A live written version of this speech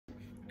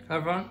Hi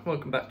everyone,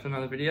 welcome back to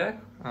another video.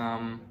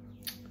 Wow,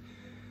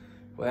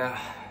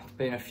 it's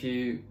been a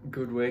few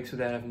good weeks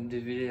without having to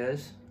do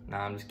videos. No,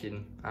 I'm just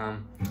kidding. I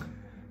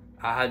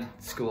had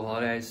school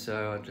holidays,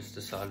 so I just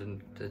decided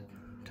to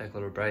take a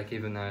little break,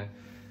 even though it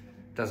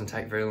doesn't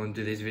take very long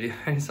to do these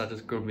videos. I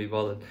just couldn't be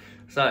bothered.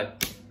 So,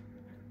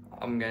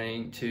 I'm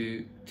going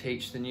to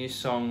teach the new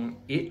song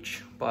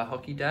Itch by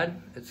Hockey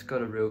Dad. It's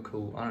got a real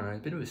cool, I don't know, a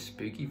bit of a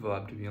spooky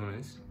vibe, to be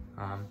honest.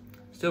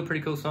 Still a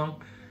pretty cool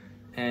song.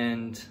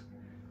 And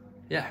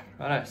yeah,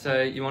 righto.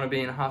 So you want to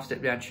be in a half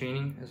step down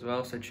tuning as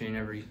well. So tune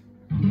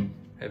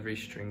every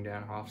string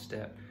down half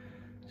step.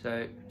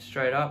 So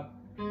straight up,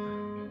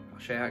 I'll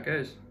show you how it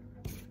goes.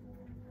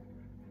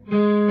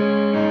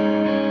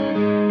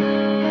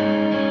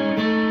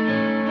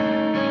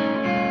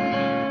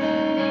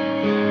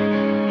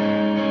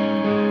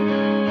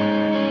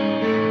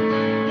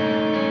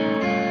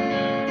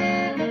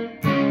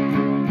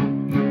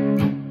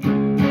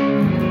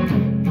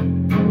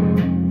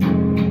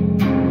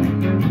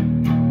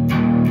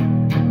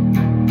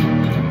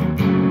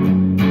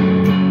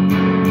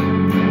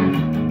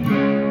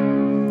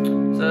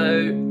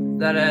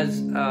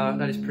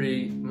 That is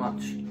pretty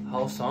much the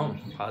whole song,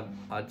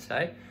 I'd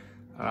say.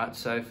 Alright,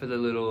 so for the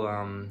little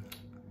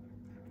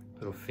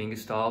finger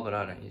style, but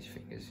I don't use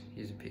fingers,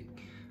 use a pick.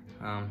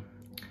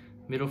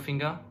 Middle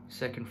finger,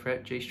 2nd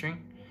fret G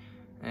string,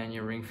 and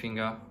your ring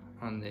finger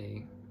on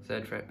the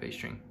 3rd fret B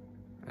string.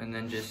 And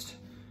then just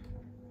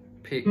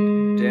pick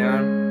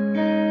down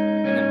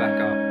and then back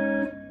up.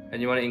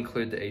 And you want to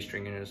include the E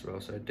string in it as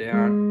well, so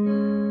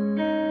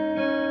down.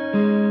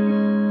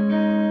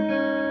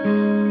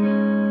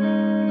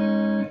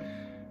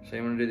 So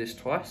you want to do this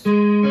twice,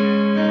 and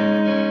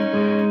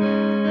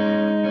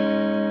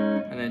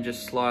then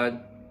just slide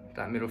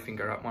that middle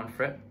finger up 1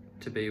 fret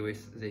to be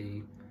with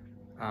the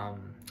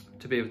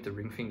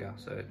ring finger.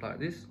 So like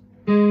this.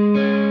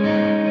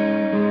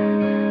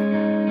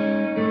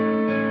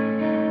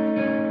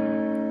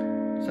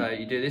 So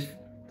you do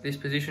this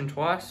position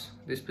twice,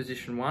 this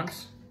position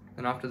once,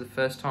 and after the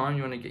first time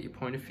you want to get your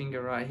pointer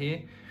finger right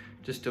here.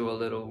 Just do a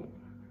little,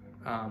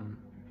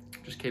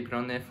 just keep it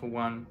on there for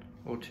 1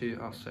 or 2,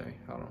 oh sorry,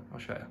 hold on, I'll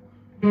show you.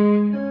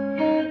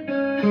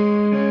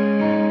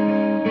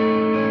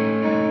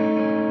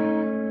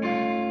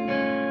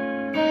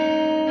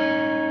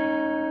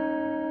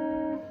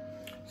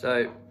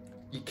 So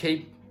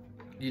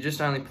you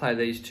just only play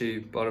these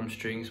 2 bottom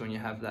strings when you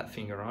have that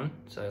finger on.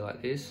 So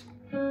like this,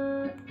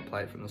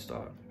 play it from the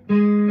start.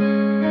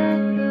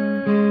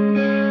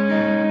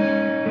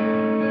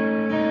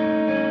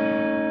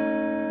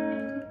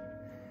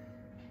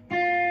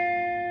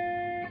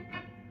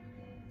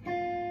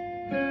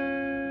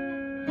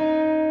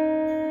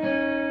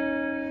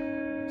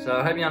 So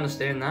I hope you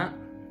understand that.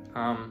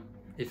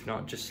 If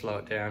not, just slow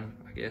it down,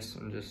 I guess,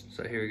 and just,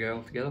 so here we go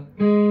all together.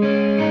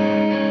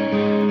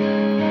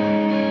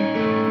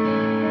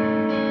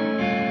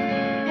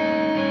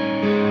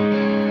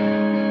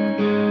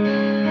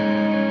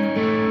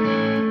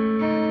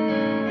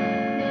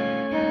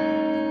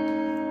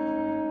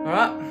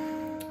 Alright,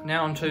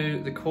 now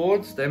onto the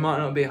chords. They might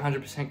not be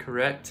 100%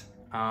 correct.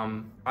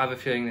 I have a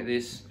feeling that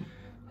this,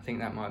 I think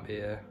that might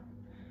be a,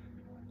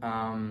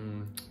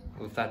 well,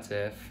 if that's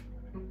F,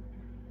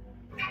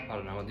 I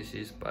don't know what this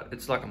is, but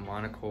it's like a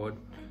minor chord,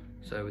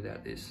 so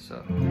without this.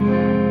 So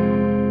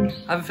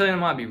I have a feeling I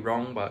might be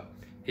wrong, but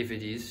if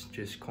it is,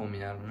 just call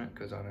me out on it,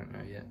 because I don't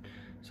know yet.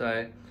 So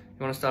you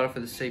want to start off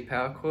with a C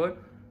power chord.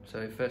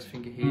 So 1st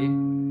finger here,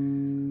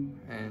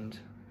 and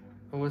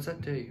what does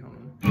that do? Hold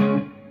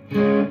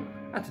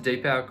on. That's a D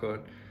power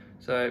chord.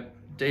 So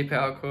D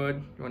power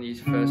chord, you want to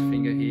use your 1st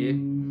finger here,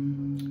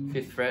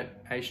 5th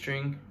fret A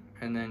string,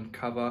 and then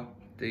cover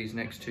these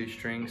next 2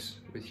 strings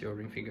with your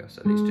ring finger,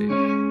 so these 2.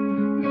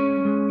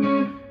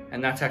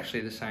 And that's actually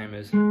the same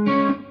as, so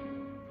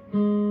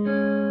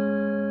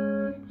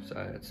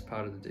it's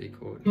part of the D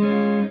chord.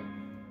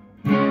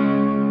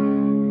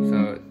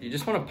 So you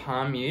just want to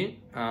palm mute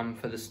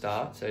for the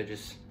start, so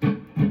just,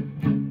 and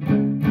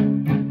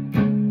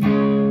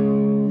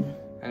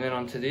then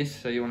onto this,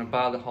 so you want to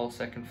bar the whole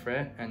 2nd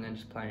fret and then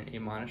just play an E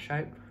minor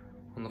shape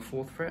on the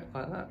 4th fret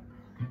like that.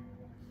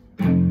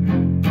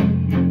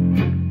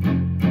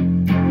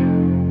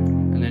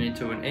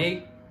 Into an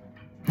E.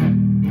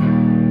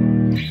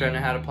 If you don't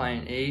know how to play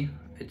an E,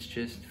 it's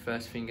just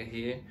 1st finger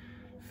here,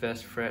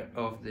 1st fret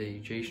of the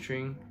G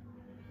string,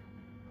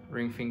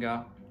 ring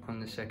finger on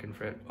the 2nd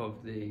fret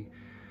of the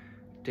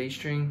D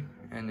string,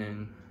 and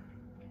then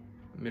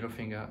middle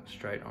finger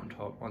straight on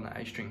top on the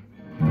A string.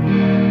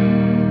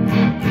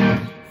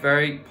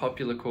 Very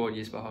popular chord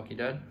used by Hockey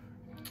Dad.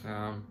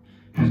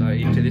 So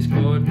into this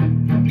chord,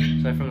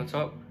 so from the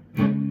top.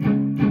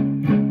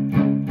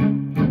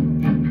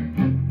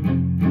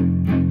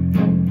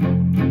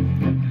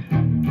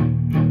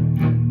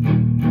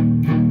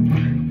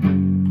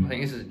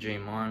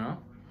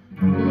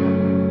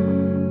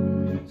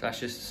 So that's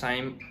just the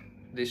same,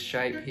 this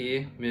shape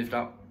here, moved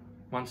up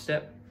 1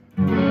 step.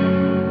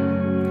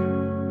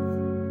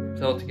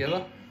 So all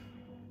together.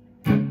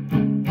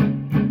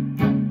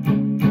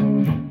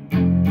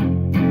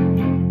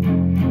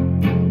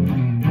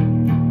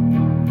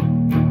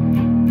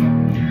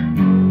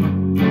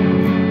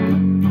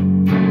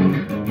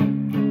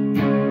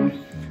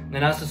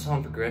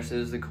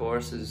 progresses, the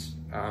choruses,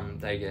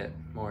 they get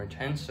more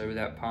intense. So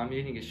without palm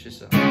muting, it's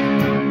just a...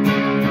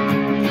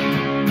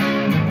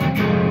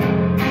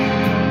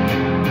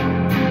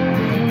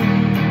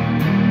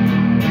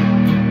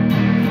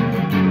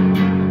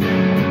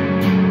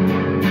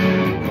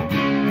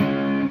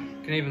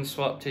 You can even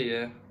swap to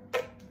your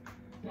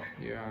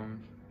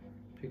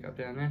pickup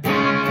down there.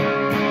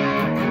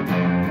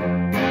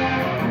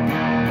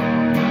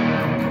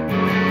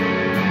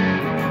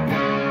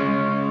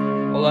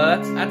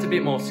 Although that's a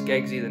bit more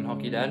skegsy than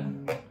Hockey Dad.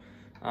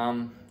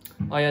 Oh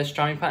yeah,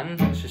 strumming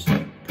pattern, it's just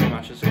pretty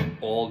much just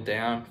all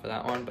down for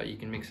that one, but you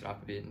can mix it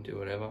up a bit and do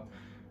whatever.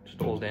 Just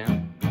all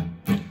down.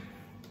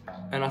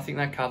 And I think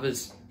that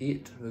covers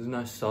it. There's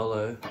no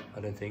solo, I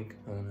don't think.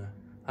 I don't know.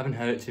 I haven't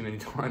heard it too many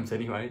times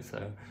anyway,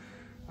 so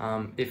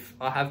if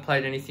I have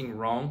played anything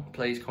wrong,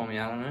 please call me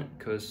out on it,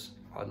 because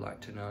I'd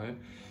like to know.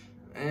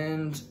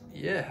 And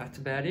yeah, that's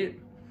about it.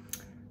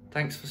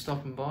 Thanks for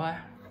stopping by.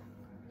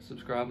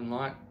 Subscribe and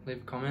like,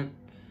 leave a comment,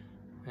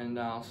 and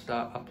I'll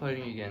start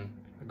uploading again.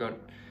 I've got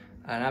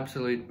an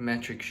absolute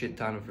metric shit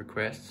ton of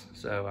requests,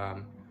 so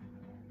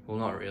well,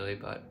 not really,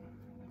 but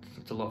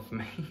it's a lot for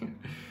me.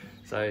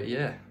 So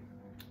yeah,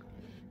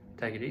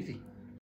 take it easy.